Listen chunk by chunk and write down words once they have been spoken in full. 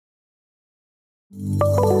In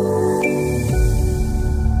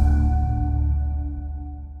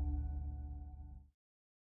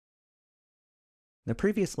the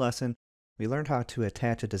previous lesson, we learned how to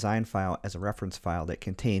attach a design file as a reference file that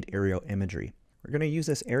contained aerial imagery. We're going to use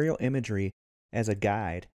this aerial imagery as a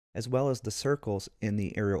guide, as well as the circles in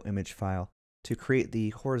the aerial image file, to create the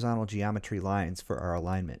horizontal geometry lines for our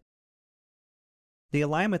alignment. The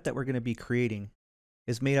alignment that we're going to be creating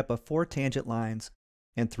is made up of 4 tangent lines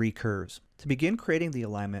and 3 curves. To begin creating the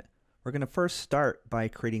alignment, we're going to first start by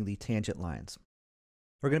creating the tangent lines.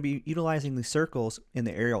 We're going to be utilizing the circles in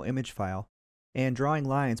the aerial image file and drawing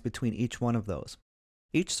lines between each one of those.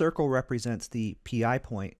 Each circle represents the PI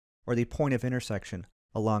point, or the point of intersection,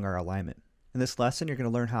 along our alignment. In this lesson, you're going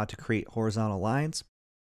to learn how to create horizontal lines,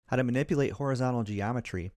 how to manipulate horizontal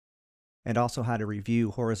geometry, and also how to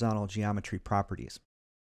review horizontal geometry properties.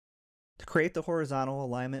 To create the horizontal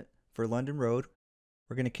alignment for London Road,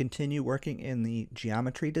 we're going to continue working in the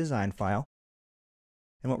geometry design file.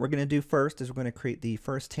 And what we're going to do first is we're going to create the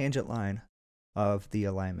first tangent line of the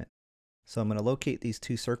alignment. So I'm going to locate these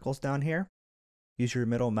 2 circles down here. Use your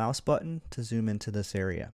middle mouse button to zoom into this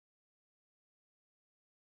area.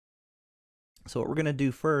 So what we're going to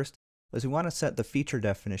do first is we want to set the feature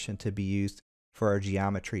definition to be used for our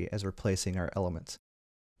geometry as we're placing our elements.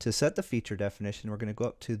 To set the feature definition, we're going to go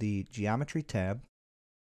up to the Geometry tab.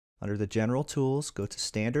 Under the General Tools, go to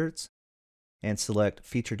Standards and select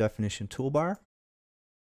Feature Definition Toolbar.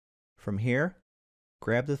 From here,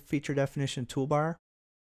 grab the Feature Definition Toolbar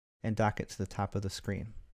and dock it to the top of the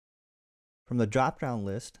screen. From the drop-down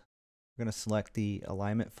list, we're going to select the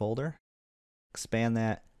Alignment folder, expand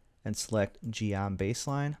that, and select Geom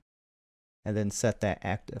Baseline, and then set that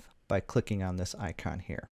active by clicking on this icon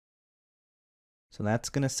here. So that's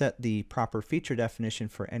going to set the proper feature definition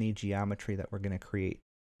for any geometry that we're going to create.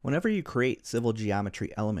 Whenever you create civil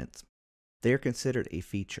geometry elements, they are considered a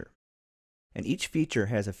feature. And each feature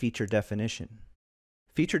has a feature definition.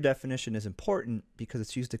 Feature definition is important because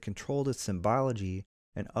it's used to control the symbology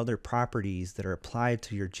and other properties that are applied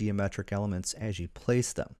to your geometric elements as you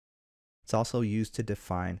place them. It's also used to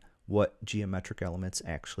define what geometric elements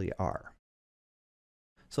actually are.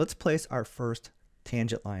 So let's place our first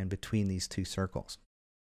tangent line between these 2 circles.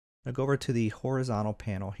 I'll go over to the horizontal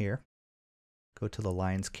panel here, go to the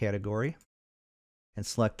Lines category, and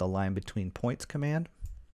select the Line Between Points command.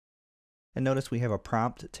 And notice we have a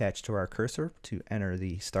prompt attached to our cursor to enter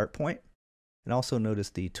the start point. And also notice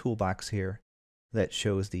the toolbox here that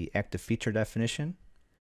shows the active feature definition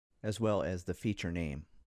as well as the feature name.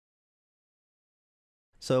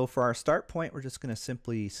 So for our start point, we're just going to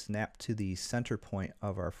simply snap to the center point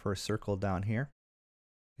of our first circle down here.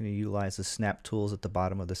 I'm going to utilize the snap tools at the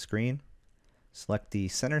bottom of the screen. Select the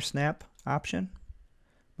center snap option.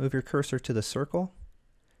 Move your cursor to the circle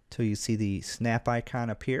till you see the snap icon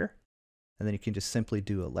appear. And then you can just simply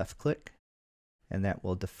do a left click, and that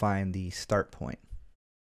will define the start point.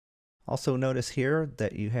 Also notice here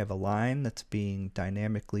that you have a line that's being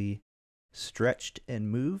dynamically stretched and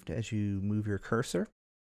moved as you move your cursor.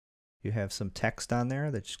 You have some text on there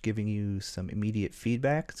that's giving you some immediate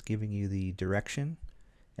feedback. It's giving you the direction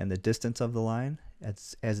and the distance of the line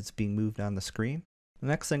as it's being moved on the screen. The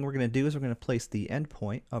next thing we're going to do is we're going to place the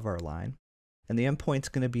endpoint of our line. And the endpoint is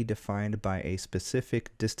going to be defined by a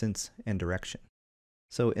specific distance and direction.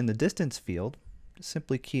 So in the distance field,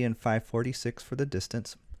 simply key in 546 for the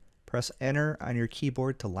distance. Press Enter on your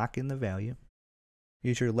keyboard to lock in the value.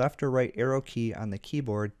 Use your left or right arrow key on the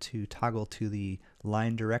keyboard to toggle to the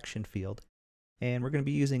line direction field. And we're going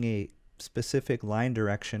to be using a specific line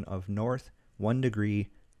direction of north 1 degree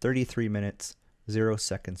 33 minutes 0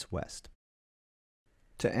 seconds west.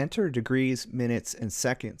 To enter degrees, minutes, and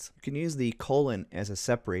seconds, you can use the colon as a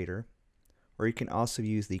separator, or you can also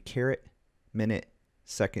use the caret, minute,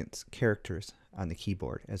 seconds characters on the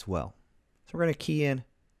keyboard as well. So we're going to key in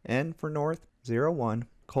N for north, 01,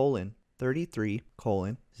 colon, 33,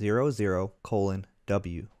 colon, 00, colon,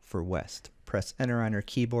 W for west. Press Enter on your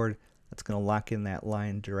keyboard. That's going to lock in that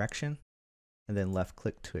line direction, and then left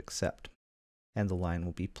click to accept, and the line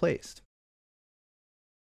will be placed.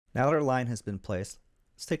 Now that our line has been placed,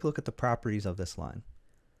 let's take a look at the properties of this line.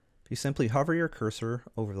 If you simply hover your cursor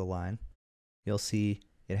over the line, you'll see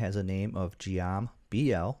it has a name of Geom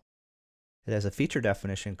BL. It has a feature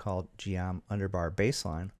definition called Geom underbar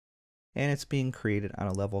baseline, and it's being created on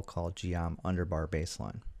a level called Geom underbar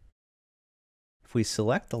baseline. If we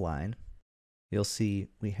select the line, you'll see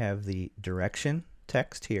we have the direction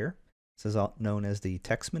text here. This is known as the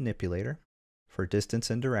text manipulator for distance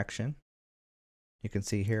and direction. You can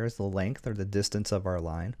see here is the length or the distance of our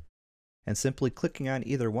line. And simply clicking on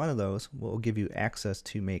either one of those will give you access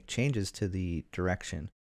to make changes to the direction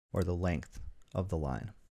or the length of the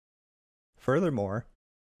line. Furthermore,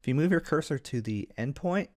 if you move your cursor to the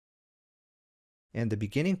endpoint and the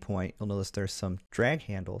beginning point, you'll notice there's some drag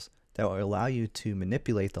handles that will allow you to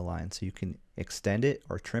manipulate the line, so you can extend it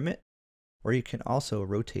or trim it, or you can also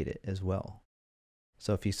rotate it as well.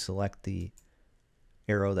 So if you select the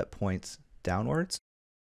arrow that points downwards,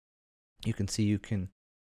 you can see you can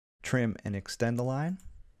trim and extend the line.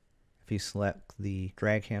 If you select the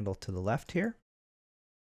drag handle to the left here,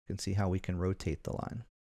 you can see how we can rotate the line.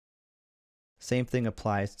 Same thing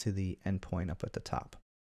applies to the endpoint up at the top.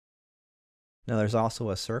 Now there's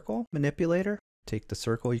also a circle manipulator. Take the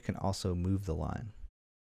circle, you can also move the line.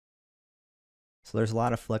 So there's a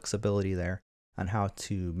lot of flexibility there on how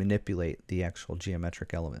to manipulate the actual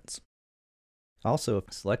geometric elements. Also,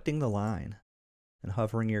 selecting the line and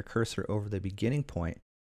hovering your cursor over the beginning point,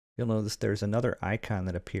 you'll notice there's another icon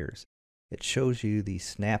that appears. It shows you the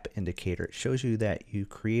snap indicator. It shows you that you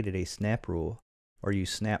created a snap rule, or you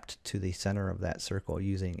snapped to the center of that circle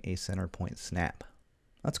using a center point snap.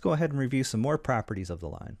 Let's go ahead and review some more properties of the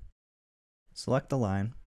line. Select the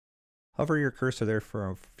line, hover your cursor there for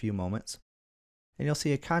a few moments, and you'll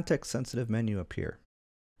see a context-sensitive menu appear.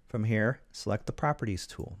 From here, select the Properties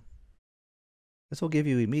tool. This will give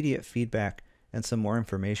you immediate feedback and some more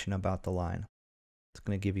information about the line. It's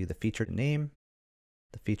going to give you the feature name,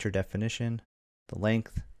 the feature definition, the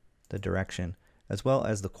length, the direction, as well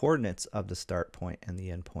as the coordinates of the start point and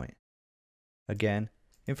the end point. Again,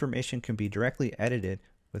 information can be directly edited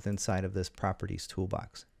within inside of this Properties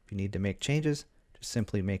toolbox. If you need to make changes, just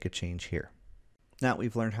simply make a change here. Now that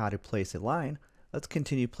we've learned how to place a line, let's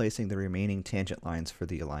continue placing the remaining tangent lines for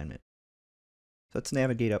the alignment. So let's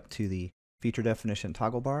navigate up to the Feature Definition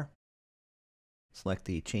toggle bar, select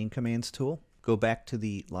the Chain Commands tool, go back to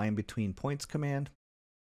the Line Between Points command,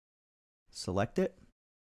 select it,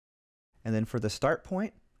 and then for the start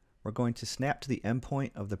point, we're going to snap to the end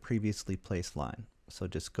point of the previously placed line. So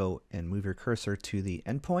just go and move your cursor to the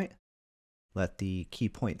end point, let the key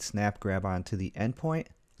point snap grab onto the end point,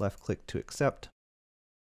 left click to accept.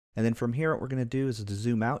 And then from here, what we're going to do is to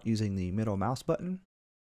zoom out using the middle mouse button.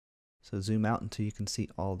 So zoom out until you can see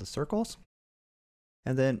all the circles.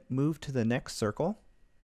 And then move to the next circle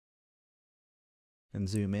and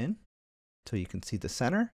zoom in until you can see the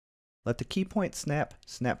center. Let the key point snap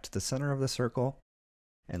to the center of the circle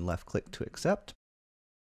and left click to accept.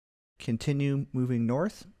 Continue moving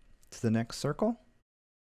north to the next circle.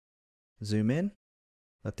 Zoom in,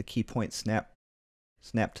 let the key point snap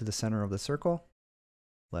to the center of the circle,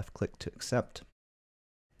 left click to accept,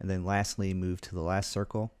 and then lastly move to the last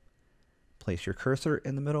circle. Place your cursor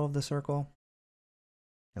in the middle of the circle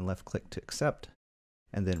and left click to accept,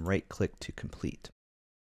 and then right click to complete.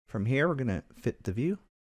 From here we're going to fit the view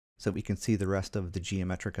so we can see the rest of the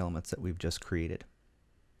geometric elements that we've just created.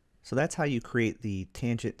 So that's how you create the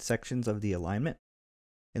tangent sections of the alignment.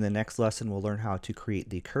 In the next lesson, we'll learn how to create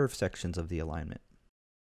the curve sections of the alignment.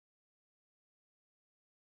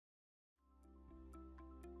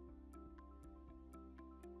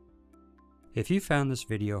 If you found this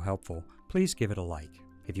video helpful, please give it a like.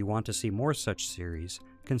 If you want to see more such series,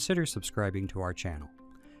 consider subscribing to our channel.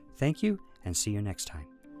 Thank you, and see you next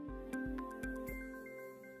time.